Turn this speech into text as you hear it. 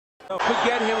Could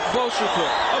get him closer to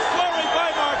it. A flurry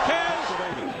by Marquez.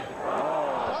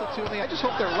 I just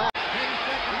hope they're loud.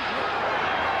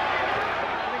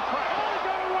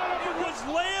 It was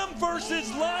Lamb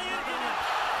versus Lion.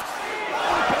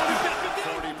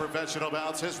 40 professional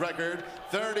bouts, his record,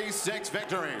 36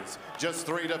 victories, just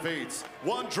 3 defeats,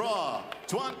 1 draw,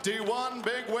 21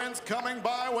 big wins coming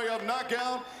by way of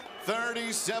knockout,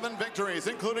 37 victories,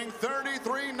 including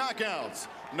 33 knockouts,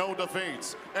 no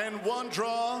defeats, and 1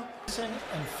 draw. Listen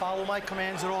and follow my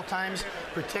commands at all times.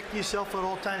 Protect yourself at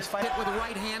all times. Fight Hit with the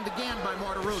right hand again by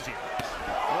Martirossi.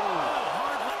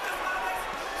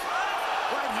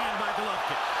 Right hand by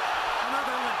Golovkin.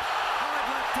 Another left. Hard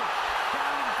left hook.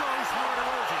 Down goes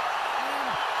Martirossi. And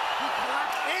he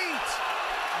collapsed. 8,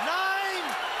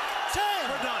 9, 10.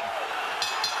 We're done.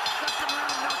 Second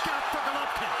round knockout for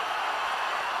Golovkin.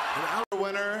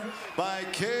 Winner by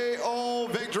KO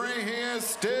victory. He is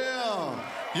still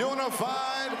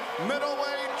unified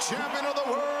middleweight champion of the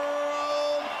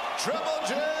world, Triple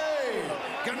J,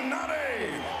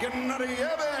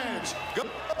 Gennadiyevich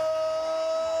Golovkin.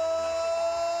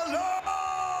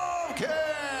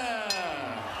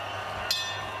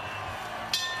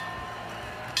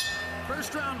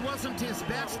 First round wasn't his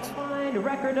best. Combined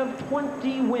record of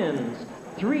 20 wins,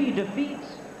 3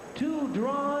 defeats, 2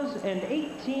 draws, and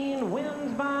 18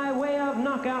 wins by way of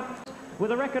knockout.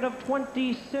 With a record of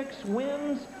 26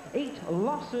 wins, 8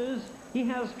 losses, he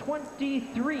has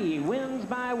 23 wins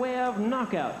by way of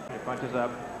knockout. He punches up.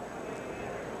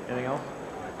 Anything else?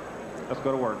 Let's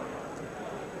go to work.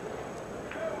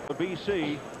 The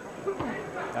BC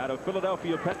out of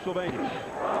Philadelphia, Pennsylvania.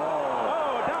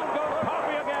 Oh, down goes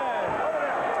Coffee again.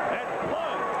 And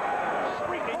blood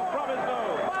streaking from his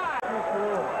nose.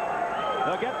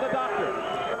 They'll get the doctor.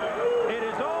 It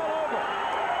is all over.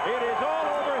 It is all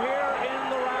over here in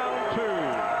the round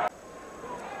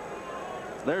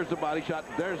 2. There's the body shot.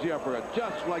 There's the uppercut.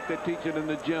 Just like they teach it in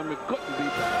the gym. It couldn't be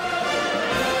better.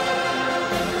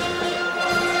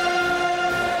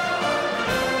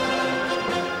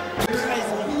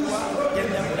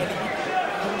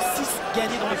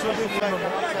 Gagné dans les soirées juste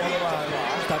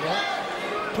avant.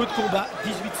 Peu de combats,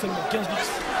 18 seulement, 15 victoires.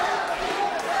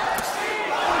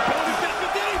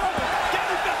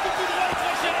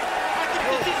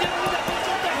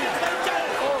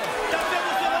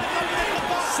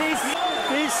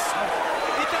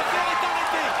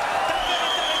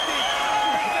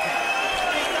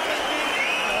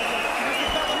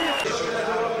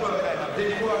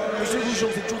 Monsieur Goujon,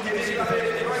 c'est toujours difficile de faire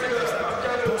des négociations.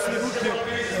 Pensez-vous qu'il y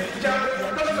a un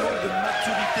manque de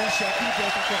maturité chez Akil qui est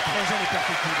encore très jeune et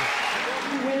perfectible?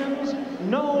 Wins,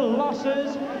 no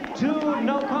losses, 2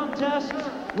 no contests,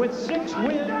 with 6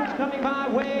 wins coming by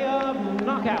way of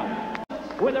knockout.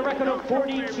 With a record of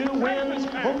 42 wins,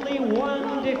 only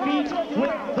 1 defeat,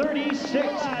 with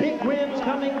 36 big wins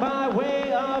coming by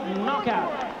way of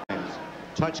knockout.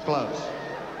 Touch close.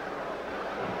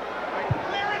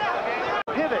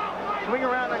 Pivot, swing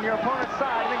around on your opponent's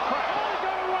side, and then crack.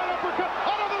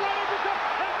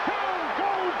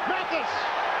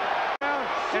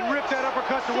 And ripped that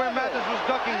uppercut to where Mathis was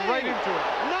ducking right into it.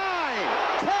 9,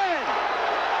 10.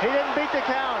 He didn't beat the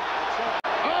count.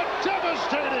 A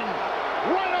devastating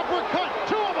right uppercut.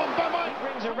 2 of them by Mike.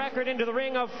 Brings a record into the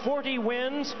ring of 40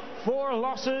 wins, 4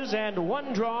 losses, and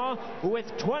 1 draw,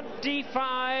 with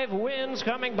 25 wins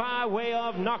coming by way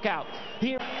of knockout.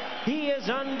 He is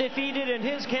undefeated in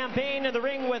his campaign in the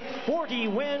ring with 40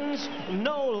 wins,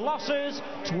 no losses,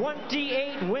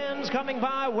 28 wins coming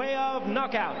by way of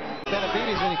knockout.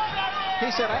 Benavides, and he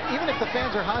said, even if the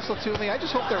fans are hostile to me, I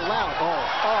just hope they're loud. Oh,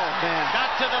 man.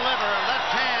 Got to the liver,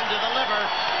 left hand to the liver,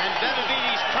 and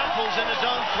Benavides crumples in his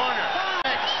own corner.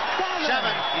 6, 7,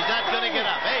 he's not going to get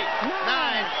up. 8,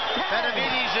 9,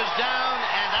 Benavides is down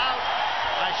and out.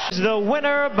 The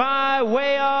winner by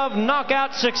way of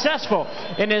knockout, successful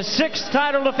in his 6th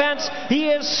title defense. He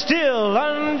is still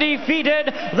undefeated,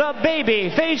 the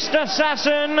baby-faced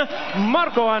assassin,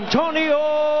 Marco Antonio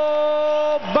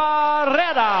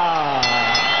Barrera.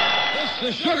 It's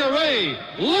the Sugar Ray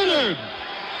Leonard.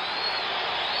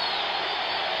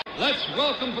 Let's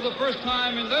welcome for the first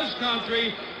time in this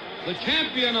country the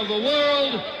champion of the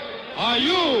world,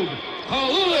 Ayub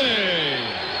Kaluli.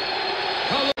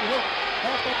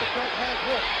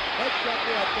 Let's shut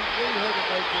there. I think we heard it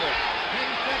right there. 10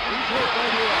 seconds. He's hurt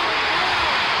right here.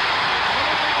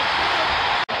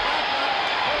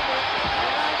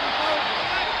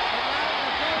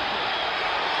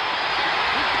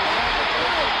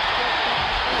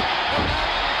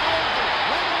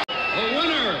 The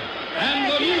winner and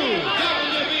the new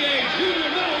WBA junior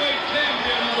middleweight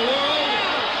champion of the world,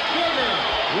 Sugar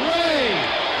Ray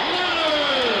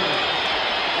Leonard.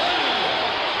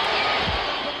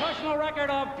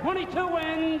 22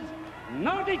 wins,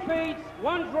 no defeats,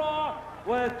 1 draw,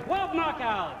 with 12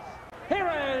 knockouts. Here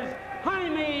is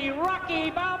Jaime Rocky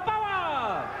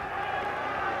Balboa.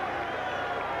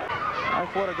 I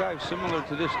fought a guy similar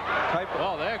to this type of...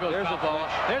 Oh, there goes There's Balboa. a ball.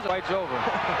 There's a fight's over.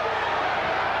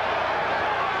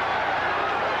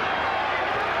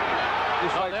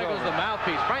 There goes the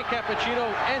mouthpiece. Frank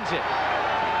Cappuccino ends it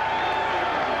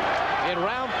in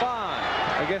round 5.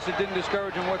 I guess it didn't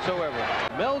discourage him whatsoever.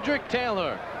 Meldrick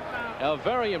Taylor, a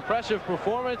very impressive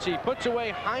performance. He puts away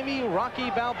Jaime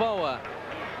Rocky Balboa.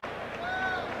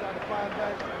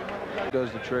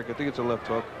 Does the trick. I think it's a left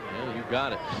hook. Yeah, you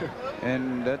got it.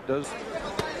 And that does.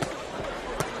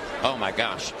 Oh my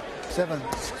gosh. 7,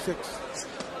 6.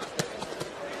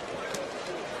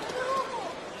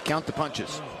 Count the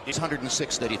punches. It's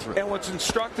 106 that he threw. And what's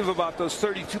instructive about those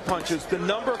 32 punches, the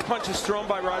number of punches thrown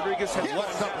by Rodriguez. What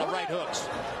a couple of right hooks.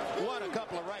 What a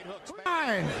couple of right hooks.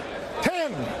 9,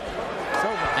 10.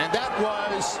 And that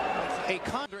was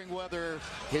wondering whether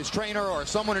his trainer or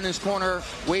someone in his corner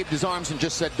waved his arms and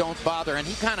just said, don't bother. And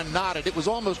he kind of nodded. It was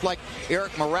almost like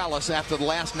Eric Morales after the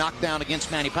last knockdown against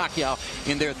Manny Pacquiao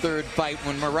in their 3rd fight,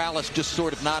 when Morales just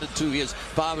sort of nodded to his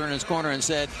father in his corner and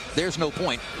said, there's no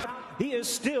point. He is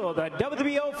still the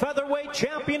WBO featherweight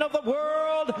champion of the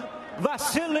world,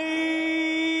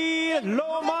 Vasily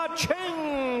Lomachenko.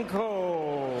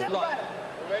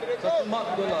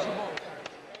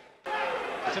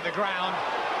 To the ground,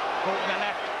 caught with a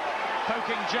left,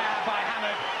 poking jab by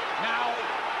Hamad. Now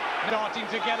starting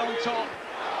to get on top.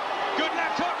 Good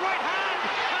left hook, right hand,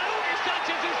 and August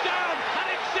Sanchez is down and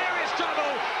in serious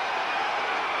trouble.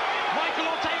 Michael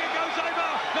Ortega goes over,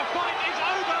 the fight is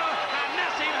over, and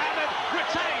Nassim Hamad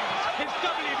retains his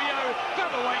WBO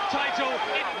featherweight title.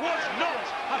 It was not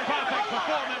a perfect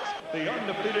performance. The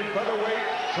undefeated featherweight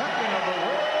champion of the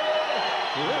world,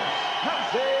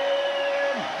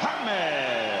 Nassim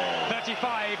Hamad.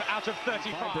 35 out of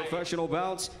 35. 5 professional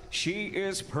bouts, she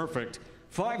is perfect.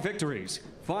 5 victories,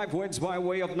 5 wins by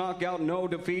way of knockout, no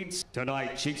defeats.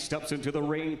 Tonight, she steps into the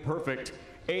ring perfect.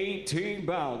 18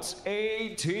 bouts,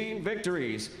 18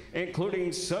 victories,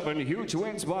 including 7 huge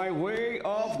wins by way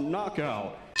of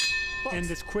knockout. End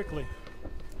this quickly.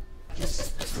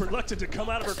 She's reluctant to come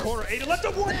out of her corner. 8 left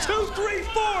of 1, 2, 3,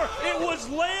 4. It was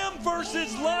Lamb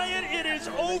versus Lion. It is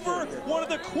over. One of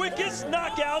the quickest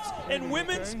knockouts in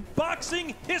women's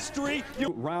boxing history.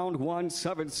 Round 1,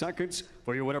 7 seconds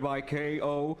for your winner by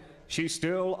KO. She's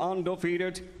still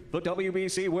undefeated. The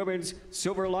WBC Women's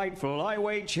Silver Light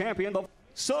Flyweight Champion, the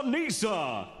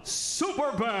Sanisa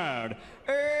Superbad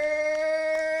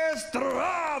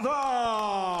Estrada.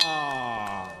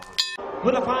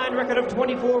 With a fine record of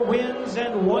 24 wins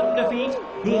and 1 defeat,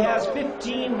 he has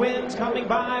 15 wins coming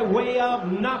by way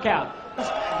of knockout.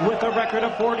 With a record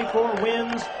of 44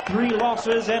 wins, 3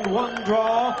 losses, and 1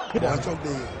 draw.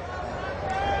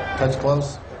 Touch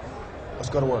close. Let's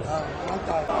go to work.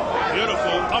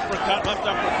 Beautiful uppercut, left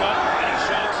uppercut, and he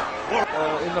shouts.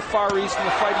 In the Far East in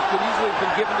the fight, he could easily have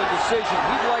been given the decision.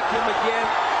 He'd like him again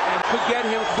and could get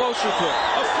him closer to it.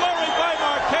 A flurry by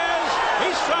Marquez.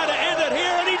 He's trying to end it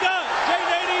here, and he does.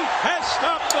 Has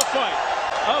stopped the fight.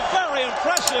 A very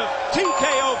impressive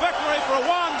TKO victory for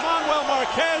Juan Manuel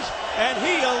Marquez, and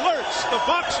he alerts the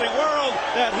boxing world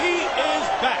that he is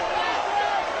back.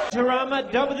 Tarama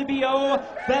WBO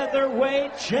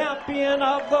featherweight champion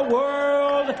of the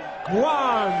world,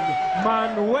 Juan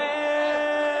Manuel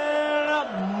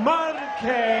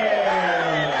Marquez.